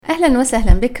أهلا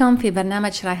وسهلا بكم في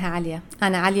برنامج رايحة عليا.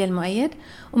 أنا عليا المؤيد،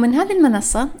 ومن هذه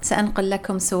المنصة سأنقل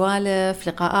لكم سوالف،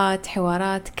 لقاءات،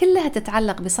 حوارات كلها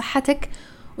تتعلق بصحتك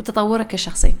وتطورك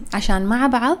الشخصي، عشان مع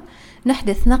بعض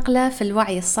نحدث نقلة في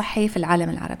الوعي الصحي في العالم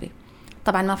العربي.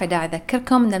 طبعا ما في داعي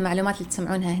أذكركم أن المعلومات اللي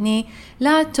تسمعونها هني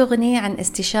لا تغني عن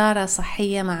استشارة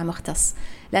صحية مع مختص،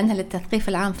 لأنها للتثقيف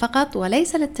العام فقط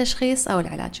وليس للتشخيص أو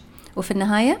العلاج. وفي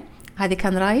النهاية هذه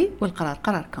كان رأيي والقرار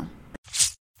قراركم.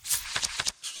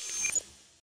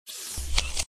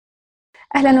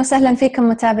 أهلا وسهلا فيكم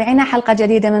متابعينا، حلقة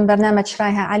جديدة من برنامج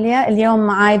رايحة عليا. اليوم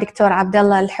معاي دكتور عبد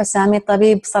الله الحسامي،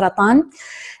 طبيب سرطان.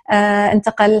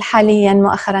 انتقل حاليا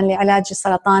مؤخرا لعلاج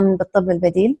السرطان بالطب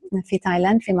البديل في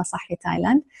تايلاند، في مصحة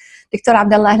تايلاند. دكتور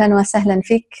عبد الله أهلا وسهلا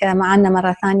فيك معنا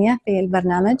مرة ثانية في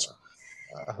البرنامج.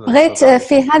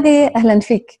 أهلا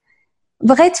فيك.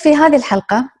 بغيت في هذه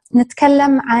الحلقة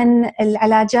نتكلم عن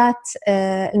العلاجات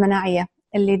المناعية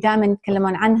اللي دائما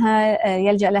يتكلمون عنها،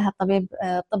 يلجأ لها الطبيب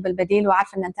الطب البديل،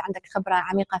 وعارفة أن أنت عندك خبرة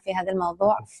عميقة في هذا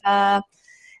الموضوع،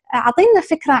 فأعطينا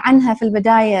فكرة عنها في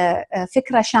البداية،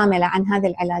 فكرة شاملة عن هذه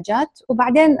العلاجات،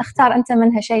 وبعدين اختار أنت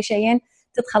منها شيئين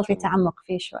تدخل في تعمق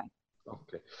فيه شوي.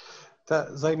 أوكي.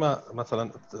 زي ما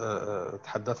مثلا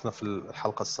تحدثنا في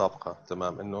الحلقة السابقة،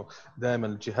 تمام، إنه دائما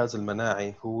الجهاز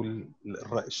المناعي هو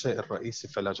الشيء الرئيسي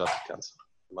في علاجات الكانسر،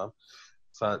 تمام.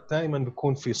 فدائما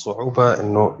بيكون في صعوبة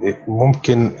إنه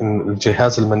ممكن إن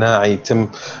الجهاز المناعي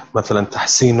يتم مثلا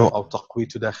تحسينه أو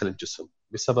تقويته داخل الجسم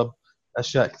بسبب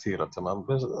أشياء كثيرة، تمام،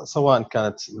 سواء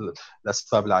كانت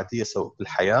الأسباب العادية سواء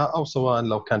بالحياة أو سواء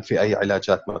لو كان في أي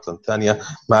علاجات مثلا ثانية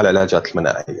مع العلاجات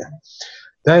المناعية.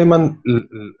 دائما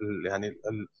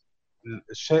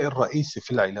الشيء الرئيسي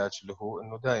في العلاج اللي هو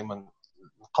إنه دائما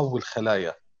نقوي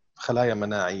خلايا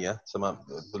مناعية، تمام،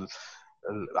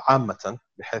 عامة،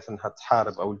 بحيث أنها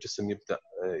تحارب أو الجسم يبدأ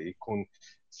يكون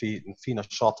في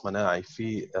نشاط مناعي،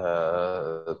 في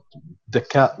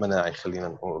ذكاء مناعي، خلينا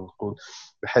نقول،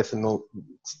 بحيث أنه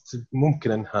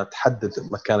ممكن أنها تحدد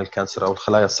مكان الكانسر أو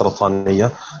الخلايا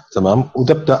السرطانية، تمام،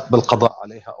 وتبدأ بالقضاء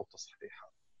عليها أو تصحيحها.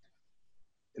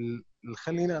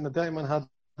 خلينا أنا دائما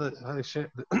هذا الشيء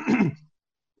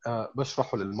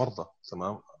بشرحه للمرضى،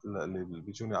 تمام، اللي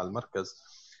بيجوني على المركز،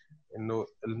 إنه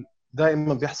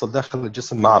دائما بيحصل داخل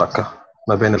الجسم معركة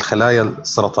ما بين الخلايا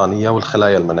السرطانية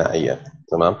والخلايا المناعية،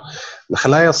 تمام.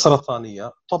 الخلايا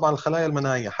السرطانية طبعا الخلايا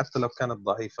المناعية حتى لو كانت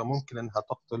ضعيفة ممكن أنها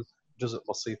تقتل جزء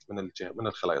بسيط من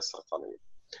الخلايا السرطانية،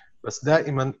 بس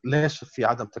دائما ليش في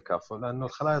عدم تكافؤ؟ لأنه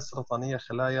الخلايا السرطانية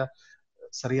خلايا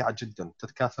سريعة جدا،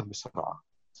 تتكاثر بسرعة،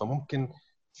 فممكن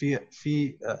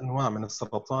في أنواع من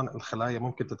السرطان الخلايا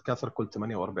ممكن تتكاثر كل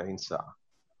 48 ساعة،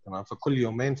 تمام. فكل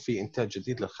يومين في إنتاج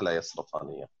جديد للخلايا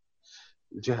السرطانية.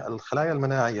 الخلايا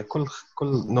المناعية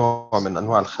كل نوع من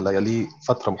أنواع الخلايا ليه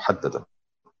فترة محددة،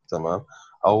 تمام،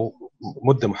 أو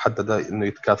مدة محددة إنه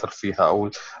يتكاثر فيها،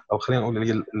 أو خلينا نقول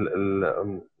لي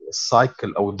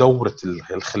السايكل أو دورة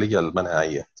الخلية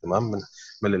المناعية، تمام،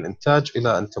 من الإنتاج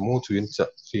إلى أن تموت وينشأ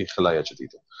في خلايا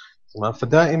جديدة، تمام.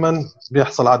 فدائما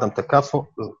بيحصل عدم تكافؤ.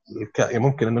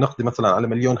 ممكن إنه نقضي مثلا على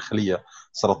 1,000,000 خلية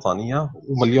سرطانية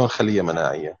و1,000,000 خلية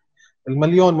مناعية.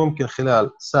 المليون ممكن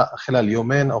خلال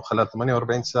يومين أو خلال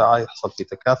 48 ساعة يحصل في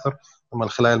تكاثر، أما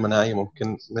الخلايا المناعية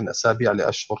ممكن من أسابيع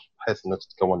لأشهر بحيث أنه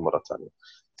تتكون مرة ثانية.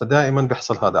 فدائما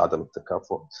بيحصل هذا عدم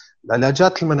التكافؤ.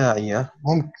 العلاجات المناعية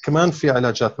ممكن كمان في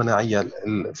علاجات مناعية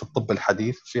في الطب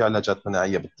الحديث، في علاجات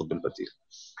مناعية بالطب البديل.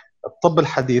 الطب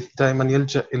الحديث دائما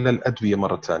يلجأ إلى الأدوية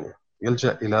مرة ثانية،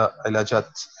 يلجأ إلى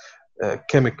علاجات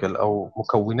كيميكال أو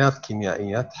مكونات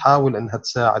كيميائية تحاول أنها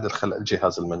تساعد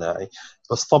الجهاز المناعي،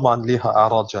 بس طبعا لها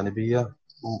أعراض جانبية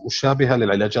مشابهة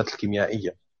للعلاجات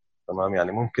الكيميائية، تمام.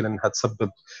 يعني ممكن أنها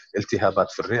تسبب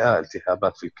التهابات في الرئة،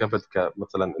 التهابات في الكبد،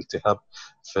 كمثلا التهاب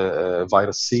في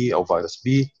فيروس سي أو فيروس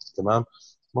بي، تمام.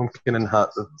 ممكن أنها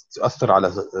تؤثر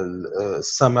على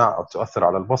السمع أو تؤثر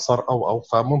على البصر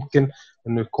فممكن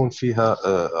أنه يكون فيها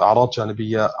أعراض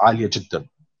جانبية عالية جدا.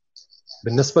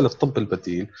 بالنسبة للطب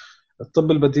البديل،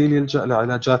 الطب البديل يلجأ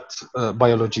لعلاجات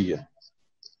بيولوجية،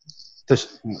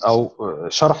 أو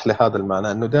شرح لهذا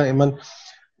المعنى أنه دائما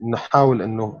نحاول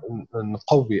أنه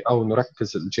نقوي أو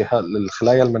نركز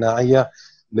الخلايا المناعية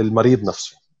للمريض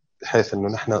نفسه، بحيث أنه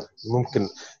نحن ممكن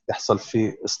يحصل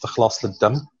في استخلاص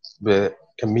للدم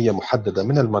بكمية محددة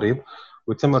من المريض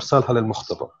ويتم إرسالها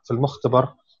للمختبر. في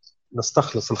المختبر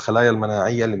نستخلص الخلايا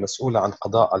المناعية اللي مسؤولة عن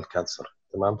قضاء على الكانسر،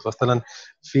 تمام. مثلا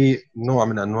في نوع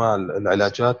من انواع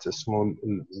العلاجات اسمه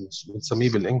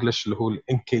بنسميه بالانجلش اللي هو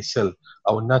الNK سيل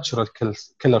او الناتشرال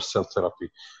كيلر سيل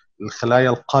ثيرابي، الخلايا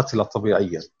القاتله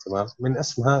طبيعيا، تمام. من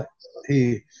اسمها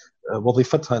هي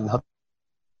وظيفتها انها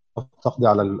تقضي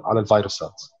على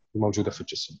الفيروسات الموجوده في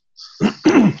الجسم.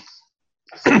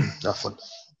 عفوا.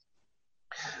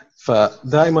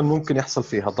 فدائما ممكن يحصل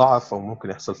فيها ضعف او ممكن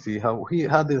يحصل فيها، وهي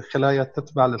هذه الخلايا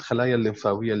تتبع للخلايا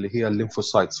الليمفاويه اللي هي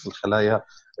الليمفوسايتس في الخلايا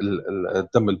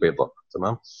الدم البيضاء.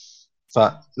 تمام.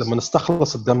 فلما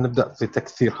نستخلص الدم نبدا في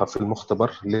تكثيرها في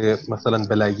المختبر لمثلا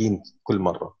بلايين كل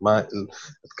مره. ما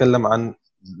نتكلم عن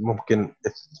ممكن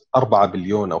 4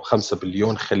 بليون او 5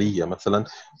 بليون خليه مثلا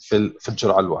في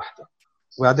الجرعه الواحده،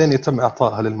 وبعدين يتم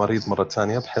اعطائها للمريض مره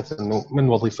ثانيه، بحيث انه من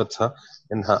وظيفتها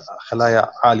انها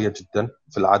خلايا عاليه جدا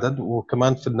في العدد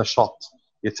وكمان في النشاط،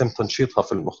 يتم تنشيطها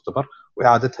في المختبر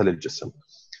واعادتها للجسم.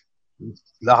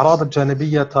 الاعراض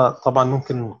الجانبيه طبعا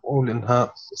ممكن نقول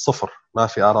انها صفر، ما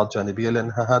في اعراض جانبيه،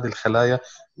 لانها هذه الخلايا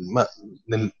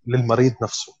للمريض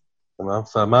نفسه. تمام.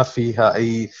 فما فيها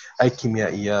اي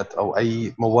كيميائيات او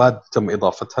اي مواد تم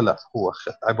اضافتها، لا، هو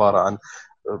عباره عن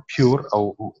بيور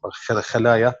او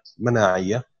خلايا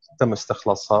مناعيه تم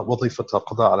استخلاصها، وظيفتها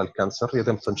قضاء على الكانسر،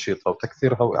 يتم تنشيطها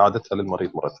وتكثيرها واعادتها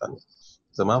للمريض مره ثانيه.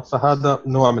 تمام. فهذا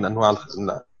نوع من انواع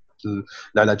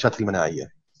العلاجات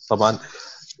المناعيه. طبعا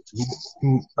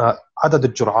عدد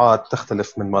الجرعات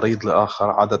تختلف من مريض لاخر،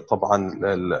 عدد طبعا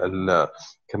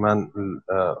كمان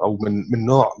او من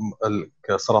نوع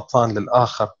السرطان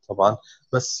للاخر طبعا،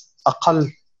 بس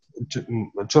اقل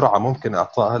جرعه ممكن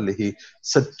اعطائها اللي هي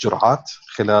 6 جرعات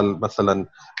خلال مثلا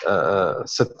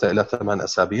 6 الى 8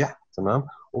 اسابيع. تمام.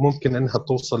 وممكن انها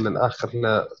توصل للاخر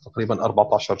لتقريبا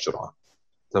 14 جرعه.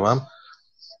 تمام.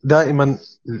 دائما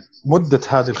مده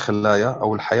هذه الخلايا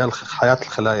او حياه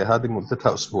الخلايا هذه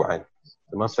مدتها اسبوعين.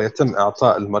 تمام. فيتم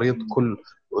اعطاء المريض كل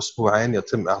اسبوعين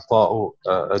يتم اعطائه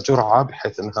جرعه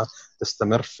بحيث انها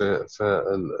تستمر في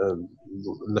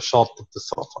النشاط ضد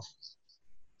السرطان.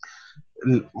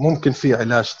 ممكن في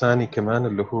علاج ثاني كمان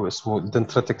اللي هو اسمه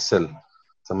دنتريتك سيل.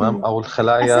 تمام. او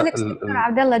الخلايا اسالك دكتور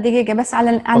عبد الله دقيقه بس عن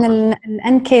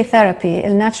الان كي ثيرابي،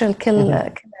 الناتشرال كيل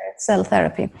سيل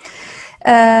ثيرابي.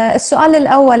 السؤال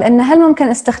الاول انه هل ممكن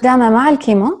استخدامه مع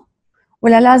الكيمو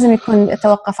ولا لازم يكون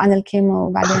يتوقف عن الكيمو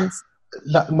وبعدين؟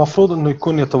 لا، المفروض انه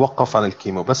يكون يتوقف عن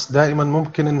الكيمو، بس دائما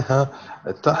ممكن انها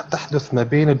تحدث ما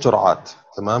بين الجرعات.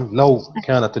 تمام. لو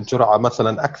كانت الجرعه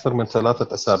مثلا اكثر من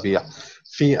 3 اسابيع،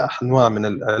 في انواع من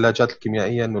العلاجات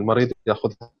الكيميائيه انه المريض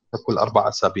ياخذها كل 4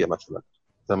 اسابيع مثلا.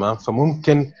 تمام.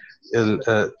 فممكن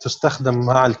تستخدم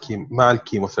مع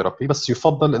الكيموثيرابي، بس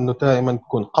يفضل انه دائما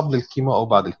تكون قبل الكيمو او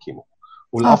بعد الكيمو.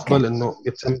 والافضل انه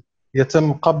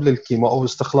يتم قبل الكيمو او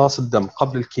استخلاص الدم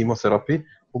قبل الكيموثيرابي،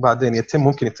 وبعدين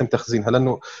ممكن يتم تخزينها،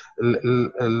 لانه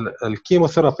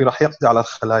الكيموثيرابي راح يقضي على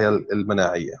الخلايا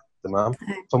المناعيه. تمام.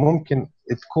 فممكن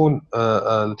تكون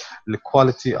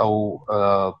الكواليتي او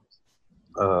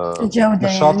الجوده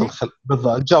نشاط يعني.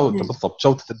 بالضبط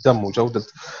جوده الدم وجوده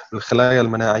الخلايا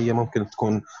المناعيه ممكن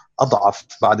تكون اضعف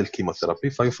بعد الكيموثيرابي.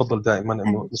 فيفضل دائما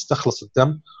انه نستخلص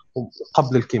الدم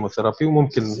قبل الكيموثيرابي،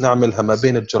 وممكن نعملها ما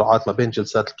بين الجرعات، ما بين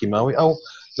جلسات الكيماوي، او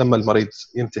لما المريض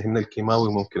ينتهي من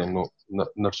الكيماوي ممكن انه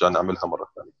نرجع نعملها مره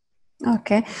ثانيه.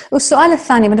 اوكي. والسؤال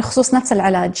الثاني بخصوص نفس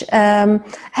العلاج،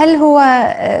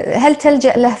 هل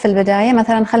تلجأ له في البدايه؟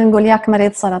 مثلا خلينا نقول ياك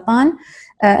مريض سرطان،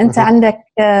 انت عندك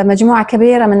مجموعه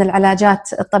كبيره من العلاجات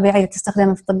الطبيعيه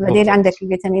تستخدمها في الطب البديل، عندك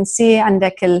الفيتامين سي،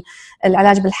 عندك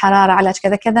العلاج بالحراره، علاج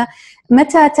كذا كذا.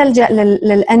 متى تلجأ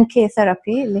للان كي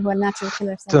ثيرابي اللي هو الناتشرال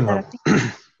كيلر سيل ثيرابي؟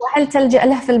 وهل تلجأ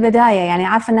له في البدايه؟ يعني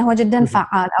عارفه انه هو جدا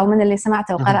فعال، او من اللي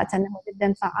سمعته وقرأته انه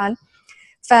جدا فعال،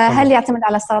 فهل يعتمد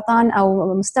على السرطان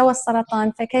او مستوى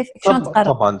السرطان؟ فكيف شلون تقرر؟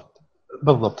 طبعا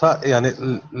بالضبط. يعني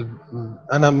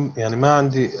انا يعني ما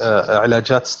عندي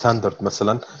علاجات ستاندرد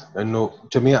مثلا انه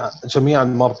جميع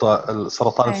المرضى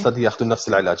السرطان الثدي ياخذون نفس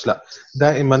العلاج. لا،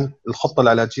 دائما الخطه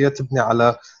العلاجيه تبني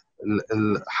على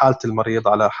حاله المريض،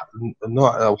 على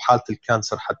نوع او حاله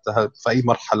الكانسر حتى في اي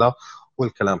مرحله،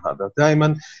 والكلام هذا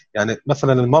دائما. يعني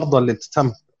مثلا المرضى اللي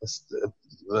تم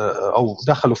او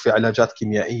دخلوا في علاجات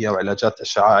كيميائيه وعلاجات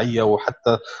اشعاعيه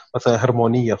وحتى مثلا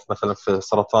هرمونيه مثلا في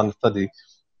سرطان الثدي.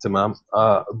 تمام.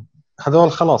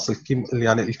 هذول خلاص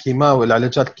يعني الكيماوي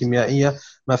والعلاجات الكيميائيه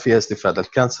ما فيها استفاده.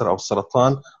 الكانسر او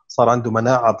السرطان صار عنده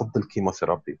مناعه ضد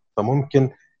الكيموثيرابي، فممكن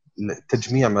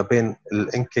التجميع ما بين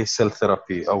الانكي سيل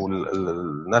ثيرابي او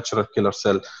الناتشرال كيلر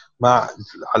سيل مع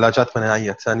علاجات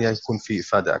مناعيه ثانيه يكون في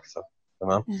افاده اكثر.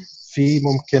 تمام. في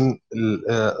ممكن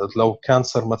لو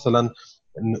كانسر مثلا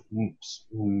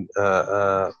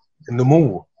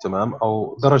النمو، تمام،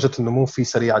 او درجه النمو فيه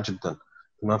سريعه جدا.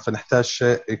 تمام. فنحتاج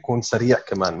شيء يكون سريع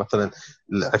كمان. مثلا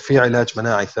في علاج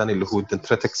مناعي ثاني اللي هو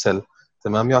الدنتريتك سيل.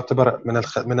 تمام. يعتبر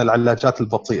من العلاجات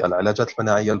البطيئه، العلاجات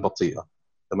المناعيه البطيئه.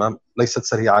 تمام. ليست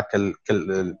سريعه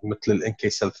مثل الانكي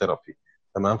سيل ثيرابي.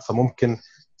 تمام. فممكن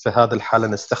في هذه الحاله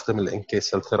نستخدم الانكي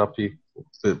سيل ثيرابي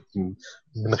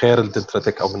من غير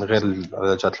الدنتريتك أو من غير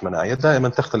العلاجات المناعية دائما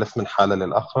تختلف من حالة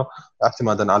للأخرى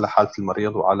اعتمادا على حالة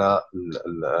المريض وعلى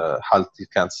حالة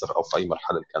الكانسر أو في أي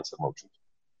مرحلة الكانسر موجود.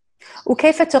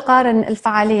 وكيف تقارن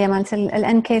الفعالية مالت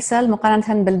الNK سيل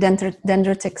مقارنة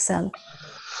بالدندريتك سيل؟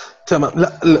 تمام.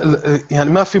 لا يعني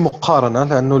ما في مقارنة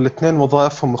لأنه الاثنين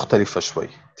وظائفهم مختلفة شوي.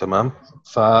 تمام.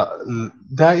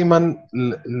 فدائما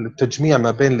التجميع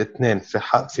ما بين الاثنين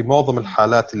في معظم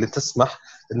الحالات اللي تسمح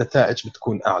النتائج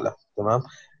بتكون أعلى. تمام.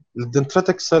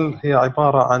 الدنتريتك سيل هي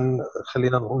عبارة عن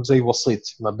خلينا نقول زي وسيط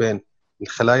ما بين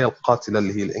الخلايا القاتلة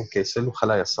اللي هي الNK سيل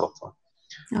وخلايا السرطان.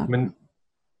 من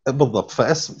بالضبط.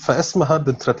 فاسمها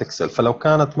دنتريتك سيل. فلو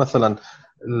كانت مثلا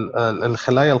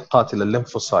الخلايا القاتلة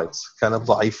الليمفوسايتس كانت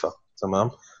ضعيفة،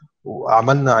 تمام،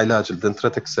 وعملنا علاج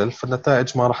الدنتريتك سيل،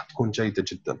 فالنتائج ما راح تكون جيدة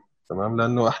جدا. تمام.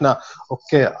 لأنه احنا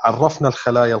اوكي عرفنا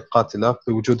الخلايا القاتلة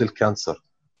بوجود الكانسر،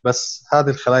 بس هذه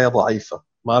الخلايا ضعيفة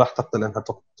ما راح تقتل انها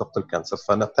تقتل الكانسر،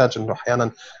 فنحتاج انه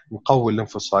احيانا نقوي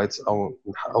الليمفوسايتس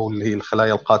او اللي هي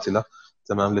الخلايا القاتلة،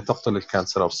 تمام، اللي تقتل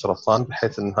الكانسر او السرطان،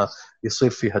 بحيث انها يصير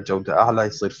فيها جودة اعلى،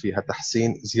 يصير فيها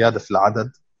تحسين زيادة في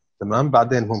العدد. تمام.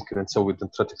 بعدين ممكن نسوي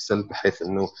دنتريتك سيل بحيث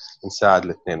انه نساعد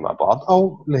الاثنين مع بعض،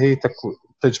 او اللي هي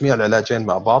تجميع العلاجين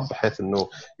مع بعض بحيث انه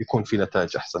يكون في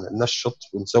نتائج احسن، ننشط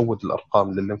ونزود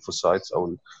الارقام للليمفوسايتس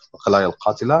او الخلايا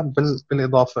القاتله،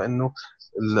 بالاضافه انه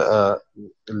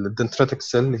الدنتريتك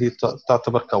سيل هي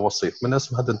تعتبر كوسيط، من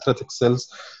اسمها دنتريتك سيلز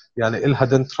يعني لها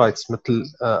دنترايتس مثل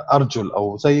ارجل،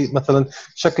 او زي مثلا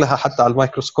شكلها حتى على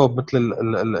الميكروسكوب مثل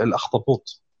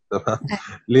الاخطبوط.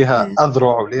 لها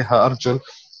اذرع ولها ارجل،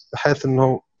 بحيث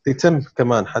انه يتم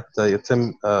كمان حتى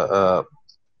يتم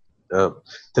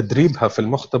تدريبها في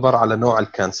المختبر على نوع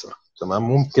الكانسر. تمام.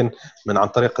 ممكن عن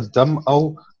طريق الدم،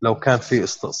 او لو كان في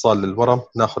استئصال للورم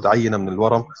ناخذ عينه من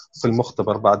الورم في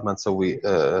المختبر بعد ما نسوي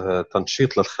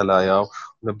تنشيط للخلايا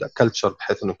ونبدا كلتشر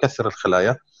بحيث انه نكثر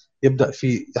الخلايا، يبدا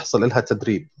يحصل لها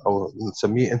تدريب او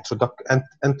نسميه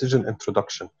انتيجين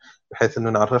انترودكشن، بحيث انه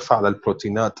نعرفها على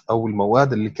البروتينات او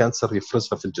المواد اللي الكانسر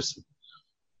يفرزها في الجسم،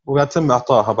 ويتم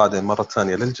اعطائها بعدين مره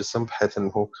ثانيه للجسم بحيث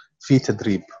انه في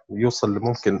تدريب يوصل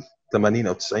لممكن 80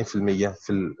 او 90%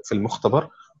 في المختبر،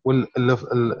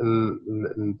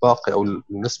 والباقي او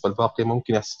النسبه الباقيه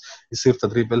ممكن يصير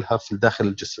تدريب لها في داخل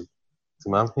الجسم.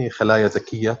 تمام. هي خلايا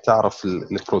ذكيه تعرف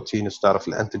البروتينز، تعرف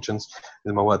الانتيجنز،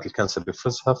 المواد الكانسر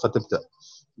بيفرزها، فتبدا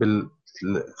بال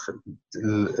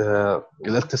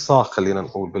الالتصاق خلينا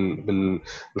نقول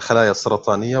بالخلايا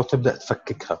السرطانيه وتبدا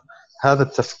تفككها. هذا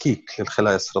التفكيك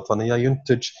للخلايا السرطانيه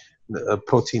ينتج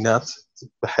بروتينات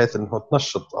بحيث انه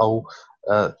تنشط او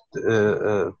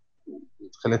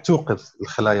خلينا توقظ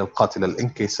الخلايا القاتله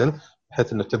الNK سيل،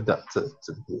 بحيث انه تبدا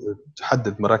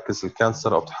تحدد مراكز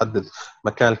الكانسر او تحدد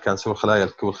مكان الكانسر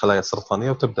والخلايا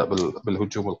السرطانيه، وتبدا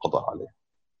بالهجوم والقضاء عليه.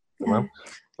 تمام.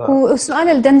 وسؤال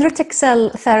الدندريتك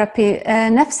سيل ثيرابي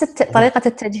نفس طريقة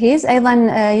التجهيز أيضا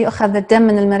يؤخذ الدم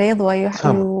من المريض ويلقح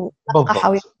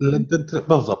أو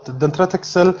بالضبط. الدندريتك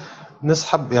سيل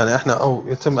نسحب يعني احنا او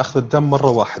يتم اخذ الدم مره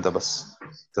واحده بس.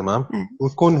 تمام.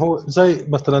 ويكون هو زي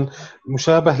مثلا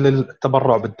مشابه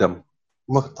للتبرع بالدم،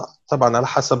 طبعا على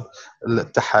حسب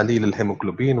التحاليل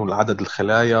الهيموغلوبين والعدد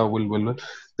الخلايا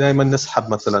دائما نسحب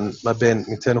مثلا ما بين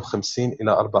 250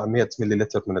 الى 400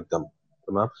 مللتر من الدم.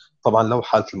 تمام. طبعا لو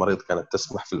حاله المريض كانت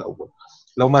تسمح في الاول،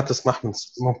 لو ما تسمح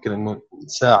ممكن انه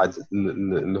نساعد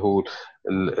اللي هو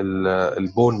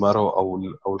البون مارو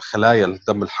او الخلايا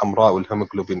الدم الحمراء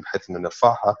والهيموغلوبين بحيث انه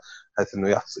نرفعها، بحيث انه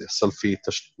يحصل في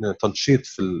تنشيط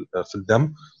في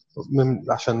الدم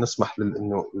عشان نسمح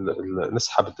انه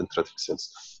نسحب الدنتريتك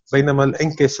سيلز. بينما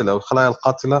الNK سيل او الخلايا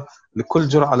القاتله لكل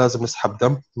جرعه لازم نسحب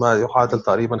دم ما يعادل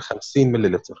تقريبا 50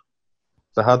 مللتر،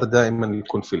 فهذا دائما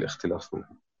يكون في الاختلاف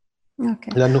منهم.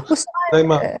 اوكي. لانه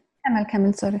دائما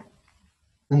كمل سوري.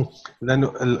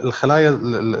 لانه الخلايا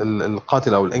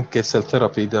القاتله او الNK سيل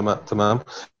ثيرابي تمام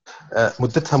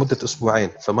مدتها مدة أسبوعين،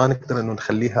 فما نقدر إنه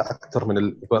نخليها أكثر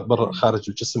من برا خارج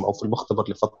الجسم أو في المختبر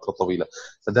لفترة طويلة،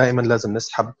 فدائما لازم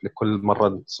نسحب لكل مرة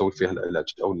نسوي فيها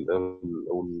العلاج أو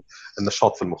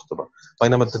النشاط في المختبر.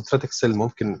 بينما الدنتريتك سيل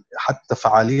ممكن حتى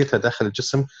فعاليتها داخل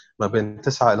الجسم ما بين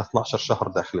 9 إلى 12 شهر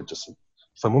داخل الجسم،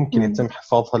 فممكن يتم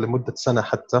حفاظها لمدة سنة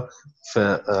حتى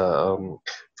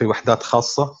في وحدات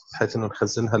خاصة بحيث إنه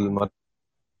نخزنها للمريض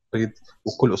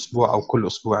وكل أسبوع أو كل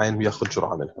أسبوعين بياخذ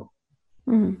جرعة منها.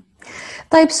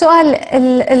 طيب سؤال،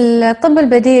 الطب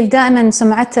البديل دائما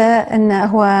سمعته انه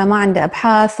هو ما عنده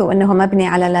ابحاث وانه مبني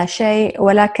على لا شيء،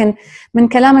 ولكن من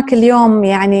كلامك اليوم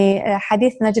يعني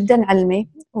حديثنا جدا علمي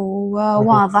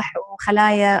وواضح،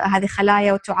 وخلايا هذه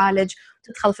خلايا وتعالج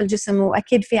وتدخل في الجسم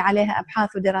واكيد في عليها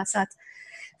ابحاث ودراسات.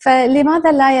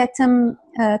 فلماذا لا يتم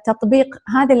تطبيق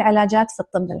هذه العلاجات في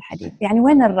الطب الحديث؟ يعني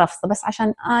وين الرفض؟ بس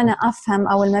عشان أنا أفهم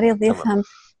أو المريض يفهم،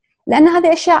 لأن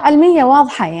هذه أشياء علمية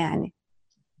واضحة يعني.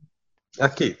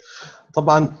 أكيد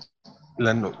طبعا،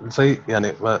 لأنه زي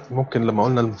يعني ممكن لما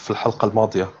قلنا في الحلقة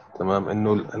الماضية تمام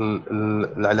إنه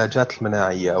العلاجات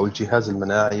المناعية أو الجهاز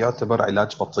المناعي يعتبر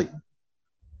علاج بطيء.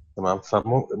 تمام،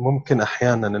 فممكن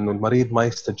أحيانا إنه المريض ما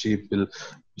يستجيب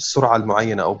بالسرعة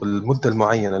المعينة أو بالمدة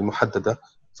المعينة المحددة،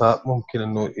 فممكن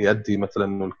انه يؤدي مثلا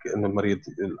انه المريض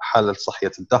الحاله الصحيه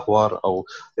تدهور او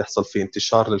يحصل فيه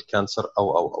انتشار للكانسر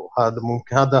او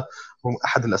هذا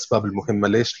احد الاسباب المهمه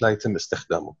ليش لا يتم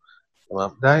استخدامه.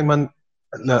 تمام، دائما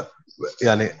لا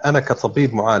يعني انا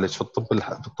كطبيب معالج في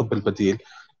الطب البديل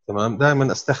تمام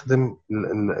دائما استخدم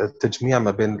التجميع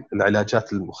ما بين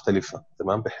العلاجات المختلفه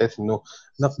تمام، بحيث انه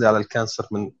نقضي على الكانسر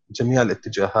من جميع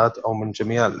الاتجاهات او من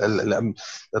جميع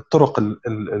الطرق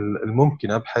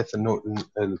الممكنه، بحيث انه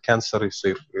الكانسر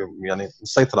يصير يعني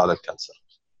نسيطر على الكانسر.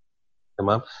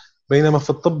 تمام، بينما في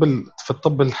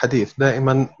الطب الحديث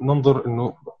دائما ننظر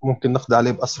انه ممكن نقضي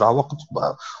عليه باسرع وقت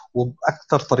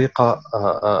وباكثر طريقه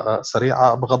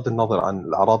سريعه، بغض النظر عن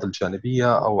الاعراض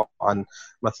الجانبيه او عن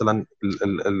مثلا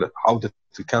عوده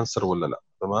الكانسر ولا لا.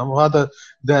 تمام، وهذا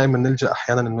دائما نلجا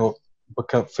احيانا انه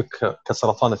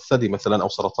كسرطان الثدي مثلا او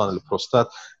سرطان البروستات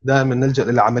دائما نلجا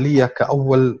للعمليه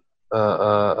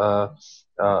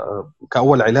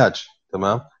كاول علاج.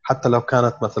 تمام، حتى لو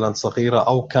كانت مثلا صغيره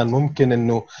او كان ممكن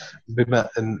انه بما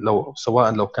إن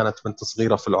لو كانت بنت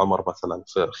صغيره في العمر مثلا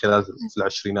في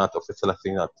العشرينات او في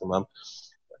الثلاثينات. تمام،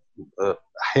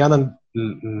 احيانا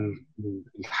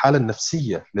الحاله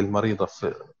النفسيه للمريضه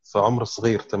في عمر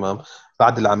صغير تمام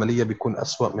بعد العمليه بيكون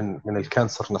أسوأ من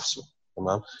الكانسر نفسه.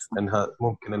 تمام، انها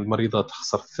ممكن المريضه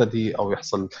تخسر الثدي او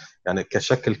يحصل يعني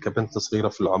كشكل كبنت صغيره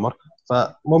في العمر،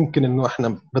 فممكن انه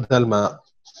احنا بدل ما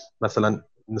مثلا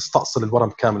نستأصل الورم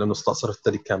كامل انه نستأصل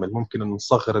الثدي كامل، ممكن انه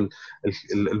نصغر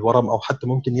الورم او حتى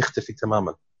ممكن يختفي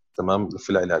تماما. تمام، في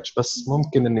العلاج. بس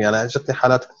ممكن اني انا جتني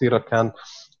حالات كثيره كان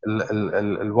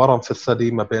الورم في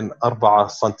الثدي ما بين 4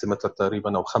 سنتيمتر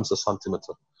تقريبا او 5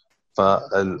 سنتيمتر.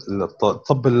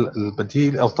 فالطب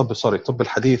البديل او الطب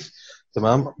الحديث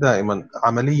تمام دائما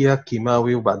عمليه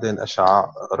كيماوي وبعدين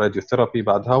اشعه راديوثيرابي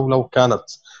بعدها، ولو كانت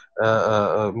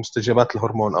مستجابات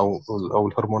الهرمون او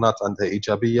الهرمونات عندها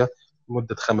ايجابيه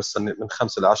مده من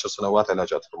 5 ل 10 سنوات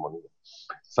علاجات هرمونيه.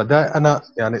 فده انا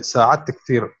يعني ساعدت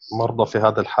كثير مرضى في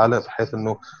هذا الحاله بحيث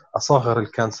انه اصغر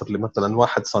الكانسر لمثلا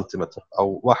 1 سنتيمتر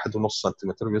او 1.5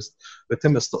 سنتيمتر،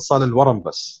 يتم استئصال الورم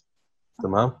بس.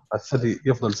 تمام، الثدي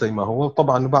يفضل زي ما هو.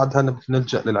 طبعا بعدها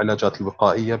نلجا للعلاجات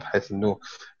الوقائيه بحيث انه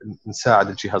نساعد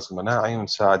الجهاز المناعي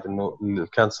ونساعد انه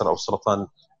الكانسر او السرطان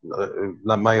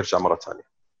ما يرجع مره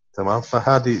ثانيه. تمام،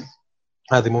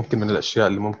 هذه ممكن من الاشياء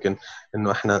اللي ممكن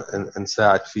انه احنا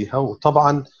نساعد فيها.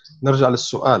 وطبعا نرجع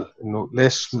للسؤال انه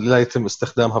ليش لا يتم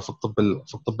استخدامها في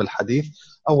الطب الحديث.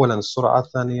 اولا السرعه،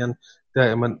 ثانيا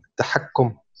دائما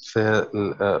التحكم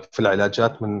في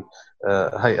العلاجات من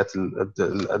هيئه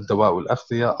الدواء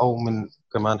والاغذيه او من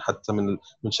كمان حتى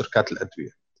من شركات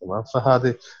الادويه. تمام،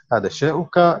 هذا شيء.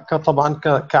 طبعا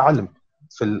كعلم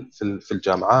في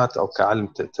الجامعات او كعلم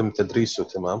تم تدريسه.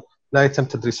 تمام، لا يتم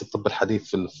تدريس الطب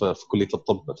الحديث في كليه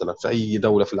الطب مثلا في اي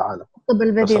دوله في العالم. الطب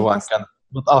البديل سواء كان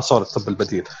الطب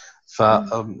البديل،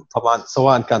 فطبعا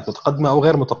سواء كانت متقدمه او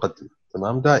غير متقدمه.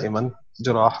 تمام، دائما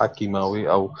جراحه كيماوي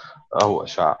او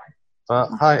اشعه.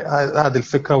 هذه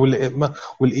الفكره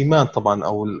والايمان طبعا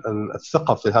او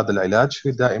الثقه في هذا العلاج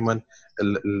هي دائما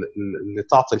اللي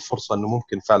تعطي الفرصه انه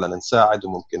ممكن فعلا نساعد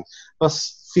وممكن.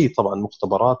 بس في طبعا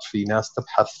مختبرات، في ناس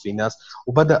تبحث، في ناس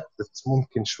وبدات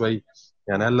ممكن شوي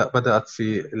يعني هلا بدات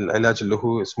في العلاج اللي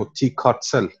هو اسمه تي كارت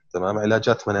سيل. تمام،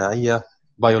 علاجات مناعيه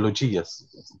بيولوجيه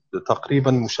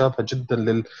تقريبا مشابهه جدا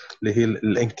اللي هي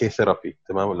الانكي ثيرابي.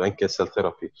 تمام، الانكي سيل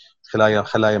ثيرابي،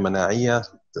 خلايا مناعيه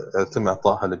يتم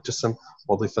اعطائها للجسم،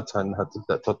 وظيفتها انها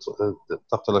تبدا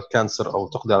تقتل الكانسر او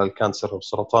تقضي على الكانسر او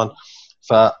السرطان.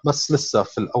 فبس لسه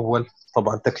في الاول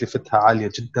طبعا تكلفتها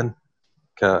عاليه جدا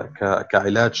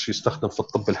كعلاج يستخدم في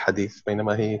الطب الحديث،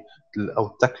 بينما هي او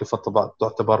التكلفه طبعا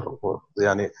تعتبر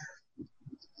يعني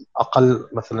اقل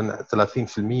مثلا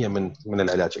 30% من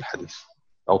العلاج الحديث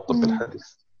او الطب الحديث.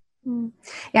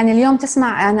 يعني اليوم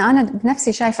تسمع، أنا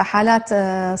بنفسي شايفة حالات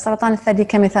سرطان الثدي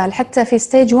كمثال حتى في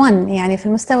ستيج 1 يعني في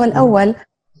المستوى الأول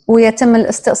ويتم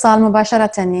الاستئصال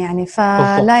مباشرة يعني،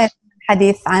 فلا يتم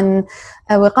الحديث عن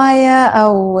وقاية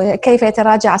أو كيف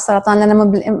يتراجع السرطان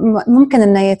لأنه ممكن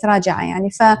أنه يتراجع يعني.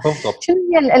 فشنو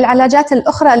هي العلاجات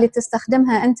الأخرى اللي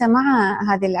تستخدمها أنت مع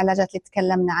هذه العلاجات اللي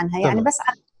تكلمنا عنها يعني؟ بس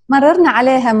مررنا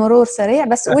عليها مرور سريع،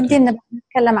 بس ودي أن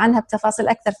نتكلم عنها بتفاصيل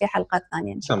أكثر في حلقات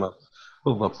ثانية إن شاء الله.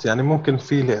 بالضبط. يعني ممكن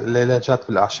في العلاجات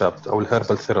بالأعشاب أو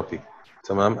الهيربال ثيرابي.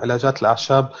 تمام. علاجات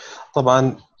الأعشاب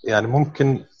طبعا يعني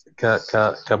ممكن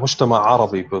كمجتمع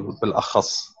عربي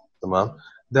بالأخص. تمام.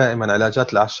 دائما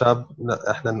علاجات الأعشاب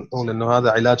احنا نقول إنه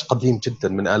هذا علاج قديم جدا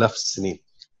من آلاف السنين.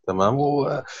 تمام.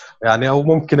 يعني او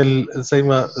ممكن زي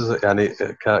ما يعني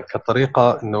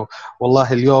كطريقه انه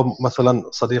والله اليوم مثلا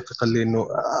صديقي قال لي انه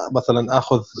مثلا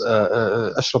اخذ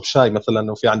اشرب شاي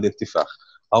مثلا وفي عندي انتفاخ،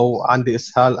 او عندي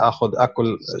اسهال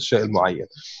اكل شيء معين.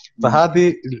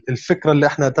 فهذه الفكره اللي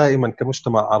احنا دائما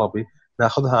كمجتمع عربي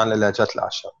ناخذها عن علاجات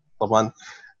الاعشاب. طبعا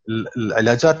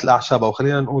العلاجات الاعشاب، او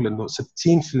خلينا نقول انه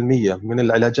 60% من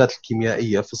العلاجات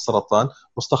الكيميائيه في السرطان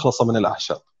مستخلصه من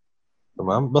الاعشاب.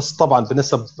 تمام. بس طبعا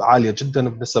بنسب عاليه جدا،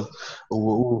 بنسب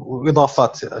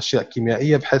واضافات اشياء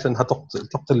كيميائيه بحيث انها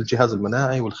تقتل الجهاز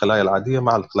المناعي والخلايا العاديه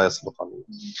مع الخلايا السرطانيه.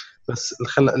 بس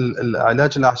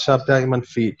العلاج الاعشاب دائما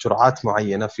في جرعات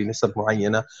معينه، في نسب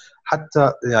معينه،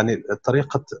 حتى يعني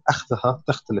طريقه اخذها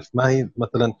تختلف. ما هي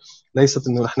مثلا ليست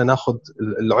انه نحن ناخذ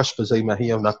العشبه زي ما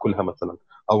هي وناكلها مثلا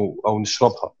او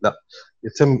نشربها، لا،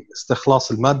 يتم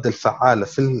استخلاص الماده الفعاله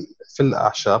في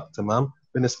الاعشاب. تمام.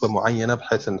 بنسبه معينه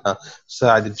بحيث انها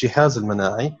تساعد الجهاز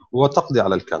المناعي وتقضي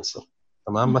على الكانسر.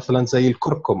 تمام. مثلا زي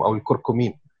الكركم او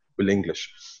الكركمين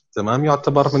بالانجلش. تمام.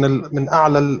 يعتبر من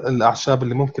اعلى الاعشاب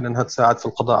اللي ممكن انها تساعد في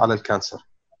القضاء على الكانسر.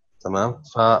 تمام.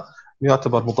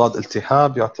 فيعتبر مضاد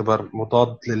التهاب، يعتبر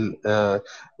مضاد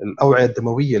للاوعيه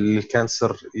الدمويه اللي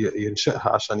الكانسر ينشئها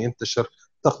عشان ينتشر،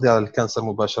 تقضي على الكانسر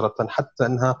مباشره. حتى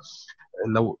انها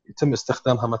لو يتم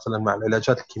استخدامها مثلا مع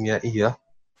العلاجات الكيميائيه،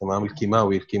 تمام،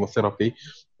 الكيموثيرابي،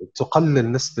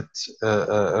 تقلل نسبه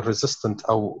الريزيستنت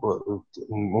او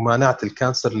ممانعه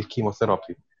الكانسر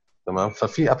للكيموثيرابي. تمام.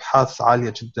 ففي ابحاث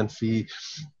عاليه جدا، في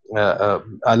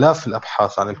آلاف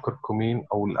الأبحاث عن الكركمين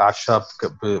أو الأعشاب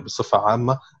بصفة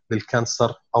عامة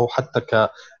للكانسر، أو حتى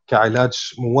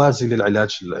كعلاج موازي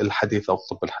للعلاج الحديث أو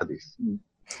الطب الحديث.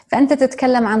 فأنت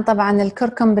تتكلم عن طبعا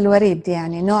الكركم بالوريد،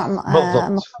 يعني نوع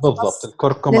بالضبط. مخصص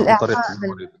الكركم عن طريق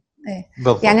الوريد. إيه.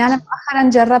 بالضبط. يعني أنا مؤخرا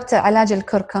جربت علاج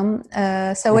الكركم،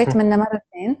 سويت منه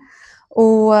مرتين،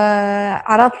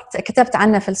 وعرضت كتبت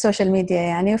عنه في السوشيال ميديا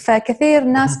يعني. فكثير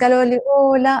ناس قالوا لي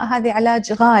أوه لا هذه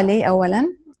علاج غالي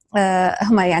أولا،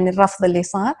 هم يعني الرفض اللي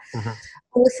صار،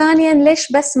 وثانيا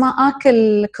ليش بس ما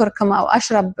آكل كركم أو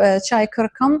أشرب شاي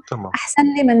كركم تمام. أحسن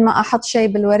لي من ما أحط شيء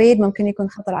بالوريد ممكن يكون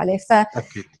خطر عليه.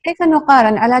 أكيد. فكيف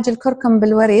نقارن علاج الكركم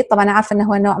بالوريد؟ طبعا عارفة أنه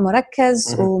هو نوع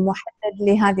مركز ومحدد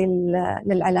لهذه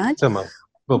للعلاج. تمام. كيف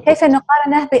بالضبط.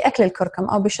 نقارنه بأكل الكركم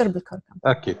أو بشرب الكركم؟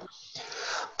 أكيد.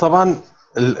 طبعا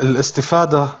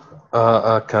الاستفادة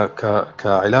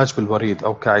كعلاج بالوريد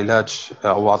أو كعلاج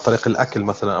أو عن طريق الأكل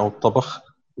مثلا أو الطبخ،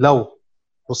 لو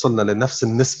وصلنا لنفس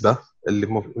النسبة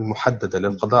اللي المحددة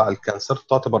للقضاء على الكانسر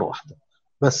تعتبر واحدة.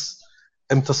 بس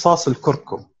امتصاص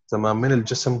الكركم، تمام، من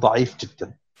الجسم ضعيف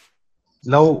جدا.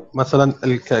 لو مثلا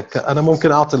انا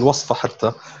ممكن اعطي الوصفه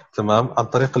حتى، تمام، عن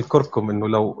طريق الكركم، انه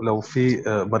لو في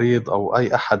مريض او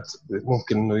اي احد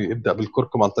ممكن انه يبدا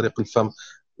بالكركم عن طريق الفم.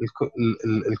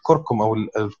 الكركم او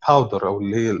الباودر او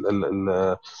اللي هي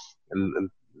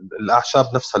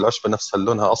الاعشاب نفسها، العشبه نفسها اللي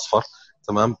لونها اصفر،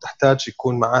 تمام، تحتاج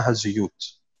يكون معها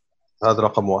زيوت. هذا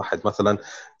رقم واحد. مثلا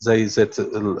زي زيت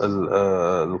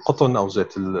القطن او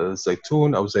زيت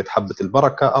الزيتون او زيت حبه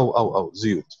البركه او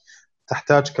زيوت.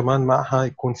 تحتاج كمان معها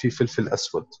يكون في فلفل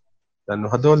أسود، لأنه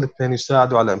هدول الاثنين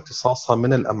يساعدوا على امتصاصها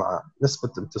من الأمعاء.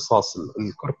 نسبة امتصاص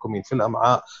الكركمين في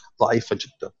الأمعاء ضعيفة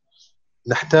جدا.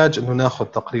 نحتاج أنه ناخذ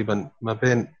تقريبا ما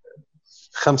بين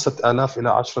 5000 إلى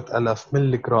 10000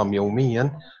 ملي جرام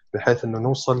يوميا، بحيث أنه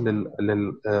نوصل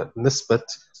لنسبة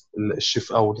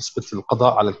الشفاء أو نسبة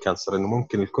القضاء على الكانسر. أنه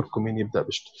ممكن الكركمين يبدأ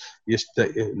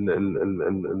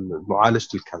معالجة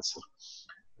الكانسر.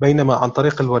 بينما عن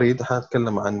طريق الوريد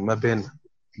حنتكلم عن ما بين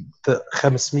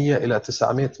 500 إلى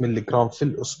 900 ملي جرام في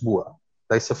الأسبوع،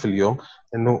 ليس في اليوم،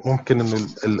 إنه ممكن إنه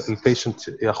البيشنت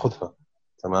يأخذها.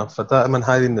 تمام. فدائما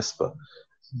هذه النسبة.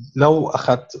 لو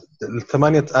أخذت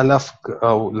 8000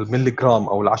 أو الملي جرام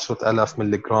أو 10000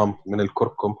 ملي جرام من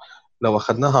الكركم، لو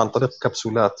أخذناها عن طريق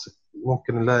كبسولات،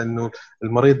 ممكن نلاقي إنه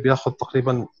المريض بياخذ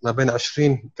تقريبا ما بين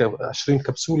 20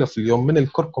 كبسولة في اليوم من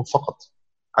الكركم فقط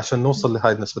عشان نوصل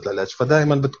لهذه نسبة العلاج.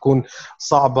 فدائما بتكون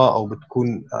صعبة أو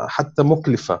بتكون حتى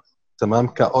مكلفة.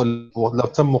 تمام. لو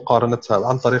تم مقارنتها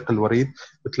عن طريق الوريد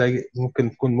بتلاقي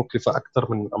ممكن تكون مكلفة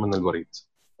أكثر من الوريد.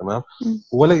 تمام.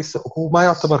 وليس هو ما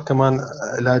يعتبر كمان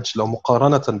علاج لو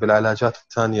مقارنة بالعلاجات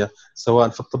الثانية، سواء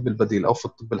في الطب البديل أو في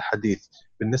الطب الحديث،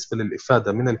 بالنسبة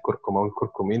للإفادة من الكركم أو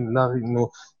الكركمين، لا، إنه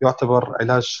يعتبر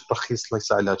علاج رخيص،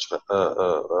 ليس علاج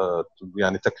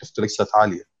يعني تكلفته ليست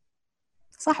عالية.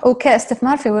 صح،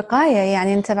 وكاستثمار في وقاية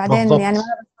يعني أنت بعدين بالضبط. يعني مرض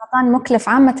السرطان مكلف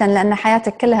عامة لأن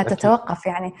حياتك كلها أكيد. تتوقف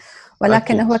يعني،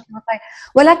 ولكن أكيد. هو كوقاية.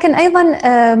 ولكن أيضا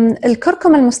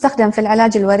الكركم المستخدم في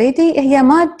العلاج الوريدي هي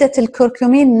مادة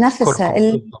الكركمين نفسها كركم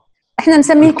اللي بالضبط. احنا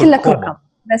نسميه كله كركم، الكركومة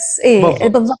بس ايه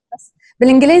بالضبط. بالضبط. بس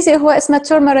بالانجليزي هو اسمه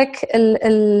تورمريك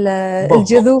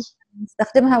الجذور بالضبط.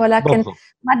 نستخدمها، ولكن بالضبط.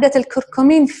 مادة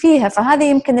الكركمين فيها، فهذه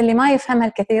يمكن اللي ما يفهمها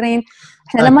الكثيرين.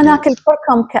 احنا لما أكيد. ناكل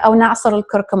كركم او نعصر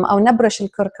الكركم او نبرش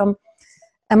الكركم،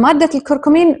 مادة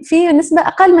الكركمين فيه نسبة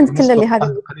أقل من كل نسبة اللي هذا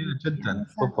قليلة جدا. يعني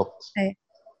بالضبط. إيه.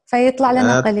 فيطلع لنا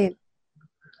يعني قليل.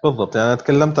 بالضبط، يعني أنا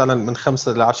تكلمت عن من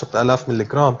 5 ل 10,000 ملي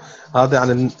جرام، هذا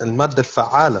عن المادة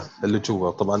الفعالة اللي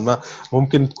جوا. طبعا ما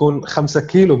ممكن تكون 5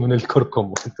 كيلو من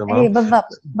الكركم. اي تمام. بالضبط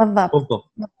بالضبط.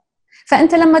 بالضبط.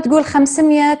 فأنت لما تقول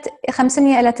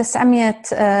 500 إلى 900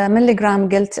 ملي جرام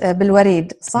قلت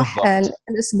بالوريد صح، بالضبط.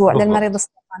 الأسبوع للمريض بالضبط.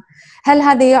 السرطان، هل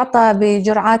هذه يعطى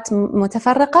بجرعات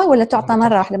متفرقة ولا تعطى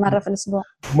مرة واحدة متفق. مرة في الأسبوع؟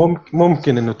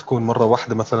 ممكن انه تكون مره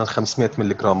واحده مثلا 500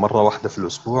 ملي جرام مره واحده في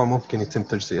الاسبوع، ممكن يتم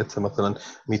تجزئتها مثلا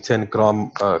 200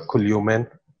 جرام كل يومين.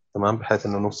 تمام، بحيث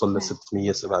انه نوصل ل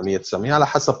 600 700 900 على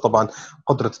حسب طبعا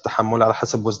قدره التحمل، على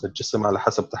حسب وزن الجسم، على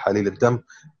حسب تحاليل الدم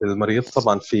للمريض.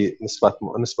 طبعا في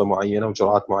نسبه معينه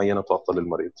وجرعات معينه تعطى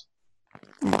للمريض.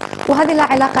 وهذه لها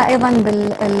علاقة أيضا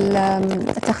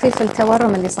بالتخفيف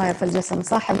التورم اللي صاير في الجسم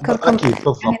صح؟ الكركم اكيد. يعني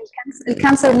بالضبط.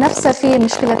 الكانسر نفسه فيه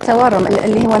مشكلة تورم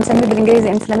اللي هو نسميه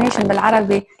بالإنجليزي inflammation،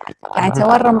 بالعربي يعني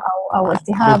تورم أو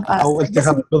التهاب او الجسم.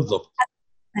 التهاب. بالضبط.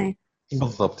 أي.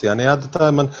 بالضبط، يعني هذا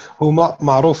دائما هو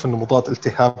معروف انه مضاد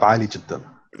التهاب عالي جدا.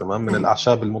 تمام، من أي.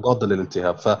 الاعشاب المضاده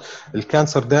للالتهاب.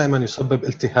 فالكانسر دائما يسبب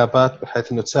التهابات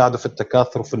بحيث انه تساعده في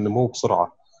التكاثر وفي النمو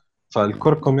بسرعه.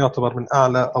 فالكركم يعتبر من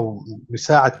اعلى او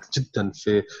يساعد جدا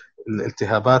في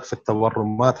الالتهابات، في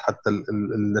التورمات، حتى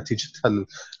نتيجتها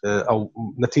او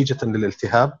نتيجه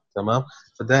للالتهاب. تمام.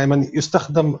 فدائما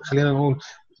يستخدم، خلينا نقول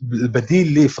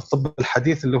البديل ليه في الطب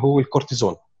الحديث اللي هو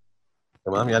الكورتيزون.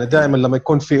 تمام، يعني دائما لما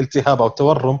يكون في التهاب او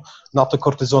تورم نعطي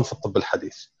كورتيزون في الطب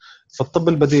الحديث. في الطب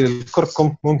البديل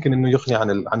الكركم ممكن انه يغني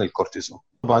عن الكورتيزون.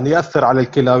 طبعا ياثر على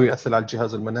الكلى وياثر على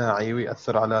الجهاز المناعي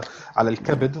وياثر على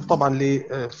الكبد. وطبعا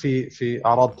في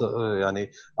اعراض،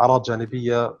 يعني اعراض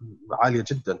جانبيه عاليه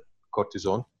جدا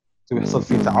الكورتيزون. ويحصل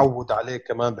فيه تعود عليه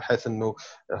كمان، بحيث انه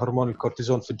هرمون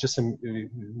الكورتيزون في الجسم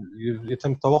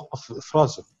يتم توقف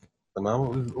افرازه.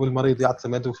 تمام، والمريض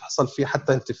يعتمد ويحصل فيه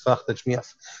حتى انتفاخ، تجميع،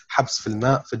 حبس في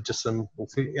الماء في الجسم،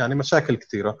 وفي يعني مشاكل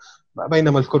كثيره.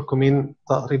 بينما الكركمين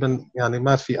تقريبا يعني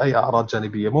ما في اي اعراض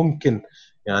جانبيه. ممكن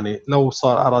يعني لو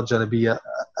صار اعراض جانبيه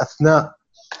اثناء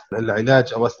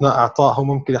العلاج او اثناء اعطائه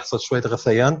ممكن يحصل شويه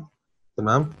غثيان.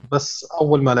 تمام، بس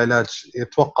اول ما العلاج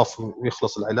يتوقف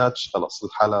ويخلص العلاج خلاص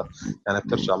الحاله يعني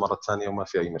بترجع مره ثانيه وما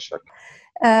في اي مشاكل.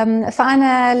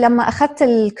 فأنا لما أخذت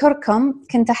الكركم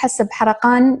كنت أحس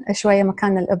بحرقان شوية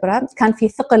مكان الإبرة، كان في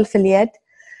ثقل في اليد،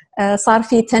 صار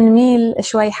في تنميل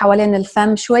شوي حوالين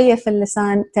الفم، شوية في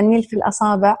اللسان، تنميل في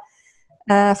الأصابع.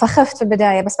 فخفت في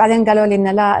البداية، بس بعدين قالوا لي إن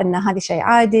لا، إن هذه شيء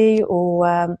عادي.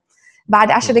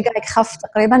 وبعد 10 دقائق خفت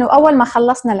تقريبا، وأول ما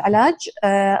خلصنا العلاج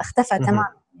اختفى تماما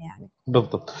يعني.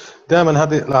 بالضبط. دائما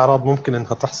هذه الاعراض ممكن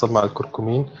انها تحصل مع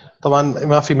الكركمين. طبعا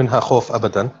ما في منها خوف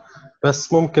ابدا،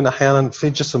 بس ممكن احيانا في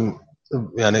جسم،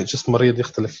 يعني جسم مريض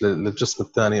يختلف للجسم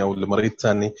الثاني او لمريض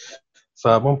ثاني.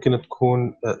 فممكن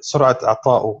تكون سرعه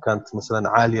اعطائه كانت مثلا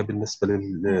عاليه بالنسبه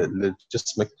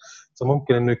لجسمك.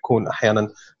 فممكن انه يكون احيانا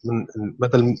من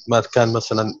بدل ما كان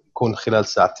مثلا يكون خلال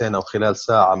ساعتين او خلال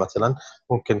ساعه مثلا،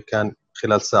 ممكن كان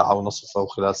خلال ساعه ونصف او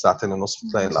خلال ساعتين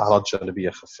ونصف تلاقي الاعراض الجانبيه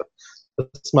خفت.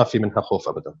 بس ما في منها خوف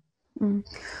ابدا.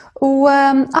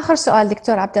 وآخر سؤال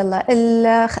دكتور عبد الله،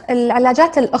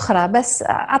 العلاجات الأخرى بس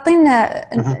أعطينا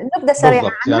نبذة سريعة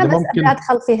بالضبط، عنها، يعني بس أبدأ ممكن.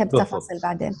 أدخل فيها بالضبط. بتفاصيل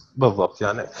بعدين. بالضبط،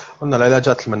 يعني قلنا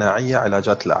العلاجات المناعيه،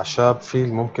 علاجات الاعشاب، في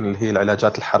ممكن اللي هي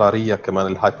العلاجات الحراريه كمان،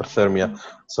 الهايبرثيرميا،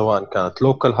 سواء كانت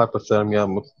لوكال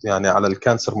هايبرثيرميا يعني على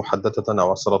الكانسر محدده او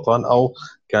على السرطان، او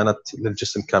كانت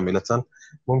للجسم كامله.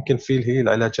 ممكن في اللي هي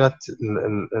العلاجات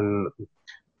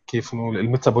كيف نقول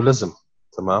الميتابوليزم.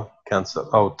 تمام،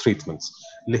 كانسر او تريتمنتس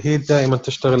اللي هي دائما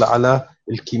تشتغل على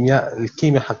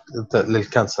الكيمياء حق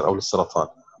للكانسر او للسرطان.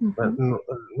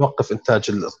 نوقف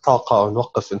انتاج الطاقه او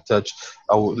نوقف انتاج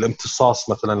او الامتصاص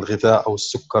مثلا الغذاء او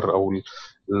السكر او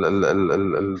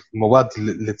المواد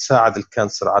اللي تساعد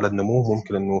الكانسر على النمو،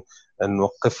 ممكن انه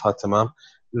نوقفها. تمام.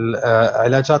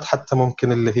 العلاجات حتى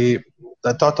ممكن اللي هي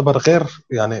تعتبر غير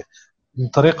يعني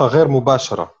بطريقه غير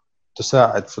مباشره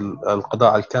تساعد في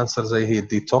القضاء على الكانسر، زي هي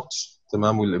الديتوكس.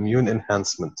 تمام، والاميون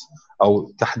انهانسمنت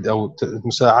او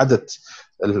مساعده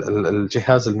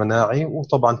الجهاز المناعي،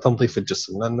 وطبعا تنظيف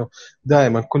الجسم، لانه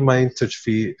دائما كل ما ينتج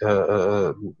في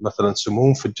مثلا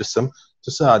سموم في الجسم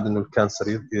تساعد انه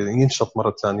الكانسر ينشط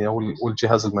مره ثانيه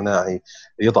والجهاز المناعي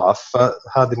يضعف.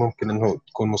 فهذه ممكن انه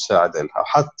تكون مساعده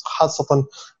لها، خاصه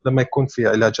لما يكون في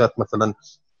علاجات. مثلا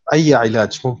اي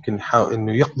علاج ممكن يحاول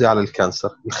انه يقضي على الكانسر،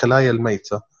 الخلايا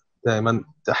الميته دائما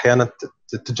احيانا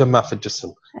تتجمع في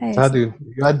الجسم، فهذا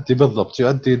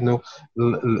يؤدي انه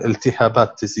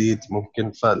الالتهابات تزيد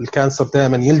ممكن، فالكانسر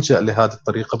دائما يلجأ لهذه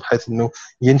الطريقه بحيث انه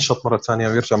ينشط مره ثانيه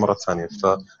ويرجع مره ثانيه.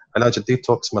 فعلاج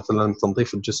الديتوكس مثلا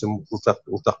تنظيف الجسم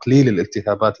وتقليل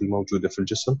الالتهابات الموجوده في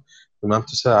الجسم، تمام،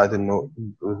 تساعد انه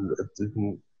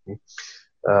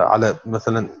على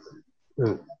مثلا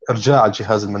ارجاع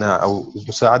الجهاز المناعي او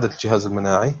مساعده الجهاز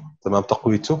المناعي، تمام،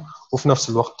 تقويته، وفي نفس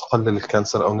الوقت تقلل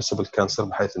الكانسر او نسب الكانسر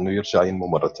بحيث انه يرجع ينمو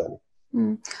مره ثانيه.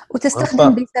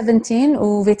 وتستخدم بي 17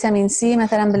 وفيتامين سي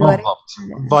مثلا بالوريد.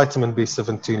 بالضبط، فيتامين بي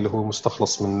 17 اللي هو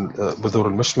مستخلص من بذور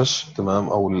المشمش، تمام،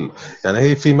 او يعني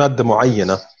هي في ماده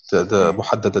معينه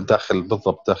محدده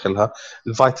بالضبط داخلها.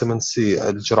 الفيتامين سي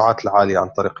الجرعات العاليه عن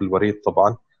طريق الوريد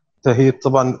طبعا، هي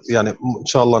طبعا يعني ان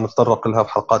شاء الله نتطرق لها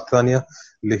بحلقات ثانيه،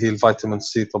 اللي هي الفيتامين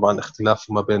سي طبعا اختلاف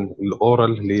ما بين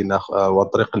الاورال اللي عن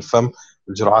طريق الفم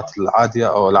الجرعات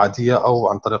العاديه او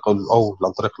عن طريق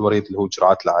الوريد اللي هو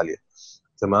الجرعات العاليه،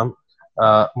 تمام.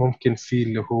 ممكن في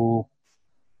اللي هو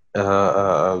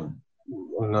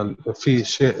في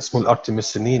شيء اسمه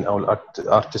الارتيميسينين او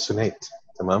الارتيسونيت،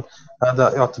 تمام.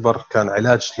 هذا يعتبر كان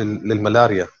علاج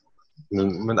للملاريا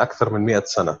من اكثر من 100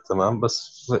 سنه، تمام.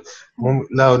 بس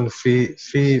لا،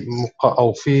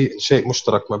 في شيء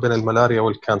مشترك ما بين الملاريا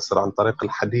والكانسر عن طريق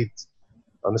الحديد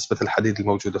او نسبه الحديد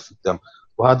الموجوده في الدم،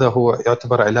 وهذا هو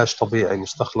يعتبر علاج طبيعي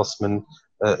مستخلص من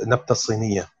نبته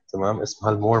صينيه، تمام،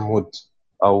 اسمها المورمود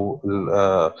او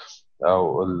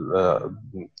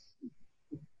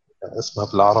اسمها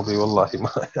بالعربي والله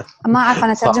ما اعرف،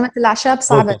 انا ترجمه الاعشاب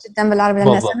صعبه جدا بالعربي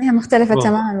لان اساميها مختلفه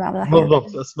تماما بعض الاحيان.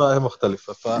 بالضبط، اسمائها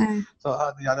مختلفه.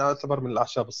 فهذا يعني يعتبر من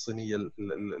الاعشاب الصينيه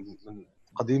من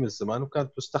قديم الزمان، وكانت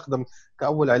تستخدم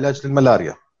كاول علاج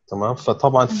للملاريا، تمام.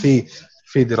 فطبعا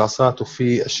في دراسات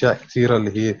وفي اشياء كثيره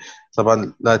اللي هي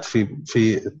طبعا لا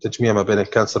في التجميع ما بين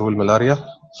الكانسر والملاريا.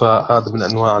 فهذا من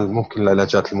انواع ممكن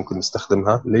العلاجات اللي ممكن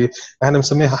نستخدمها، اللي احنا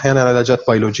بنسميها احيانا علاجات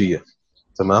بيولوجيه،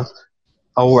 تمام،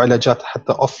 او علاجات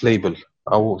حتى اوف ليبل،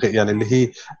 او يعني اللي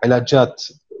هي علاجات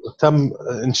تم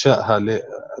انشائها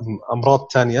لامراض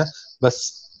ثانيه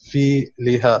بس في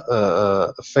لها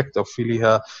افكت او في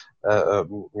لها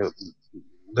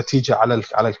نتيجه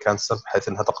على الكانسر، بحيث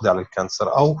انها تقضي على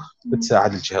الكانسر او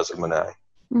بتساعد الجهاز المناعي.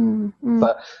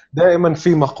 فدائما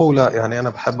في مقوله يعني انا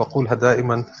بحب اقولها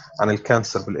دائما عن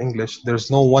الكانسر بالانجلش: there's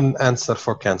no one answer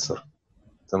for cancer،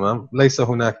 تمام. ليس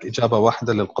هناك إجابة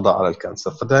واحدة للقضاء على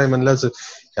الكانسر. فدائما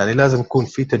لازم يكون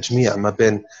في تجميع ما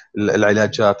بين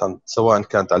العلاجات، سواء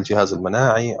كانت على الجهاز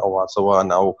المناعي أو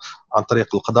عن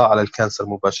طريق القضاء على الكانسر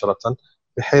مباشرة،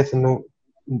 بحيث إنه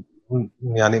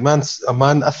يعني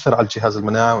ما نأثر على الجهاز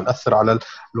المناعي ونأثر على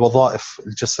الوظائف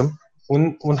الجسم،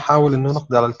 ونحاول إنه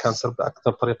نقضي على الكانسر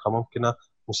بأكثر طريقة ممكنة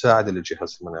مساعدة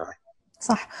للجهاز المناعي.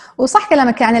 صح، وصح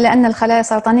كلامك، يعني لأن الخلايا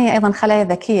السرطانية أيضا خلايا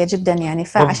ذكية جدا، يعني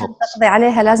فعشان تقضي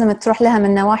عليها لازم تروح لها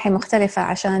من نواحي مختلفة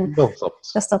عشان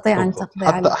تستطيع أن تقضي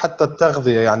عليها. حتى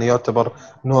التغذية يعني يعتبر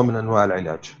نوع من أنواع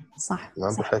العلاج، صح.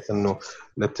 بحيث أنه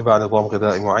اتباع نظام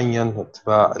غذائي معين،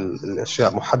 اتباع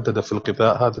الأشياء محددة في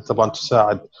الغذاء، هذا طبعا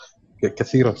تساعد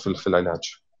كثيرا في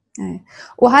العلاج.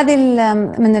 وهذه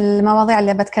من المواضيع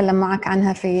اللي بتكلم معك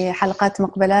عنها في حلقات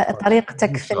مقبلة،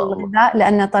 طريقتك في الغذاء،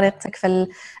 لأن طريقتك في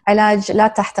العلاج لا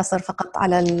تحتصر فقط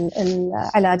على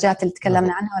العلاجات اللي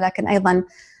تكلمنا عنها، ولكن أيضا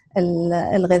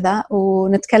الغذاء،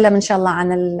 ونتكلم إن شاء الله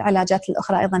عن العلاجات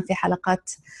الأخرى أيضا في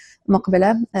حلقات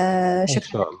مقبلة.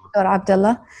 شكرا دكتور عبد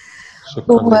الله.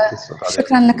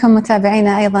 شكرا لكم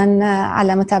متابعينا أيضا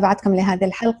على متابعتكم لهذه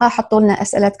الحلقة. حطوا لنا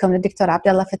أسئلتكم للدكتور عبد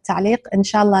الله في التعليق، إن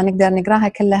شاء الله نقدر نقراها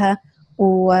كلها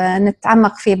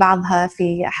ونتعمق في بعضها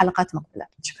في حلقات مقبلة.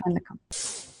 شكرا لكم.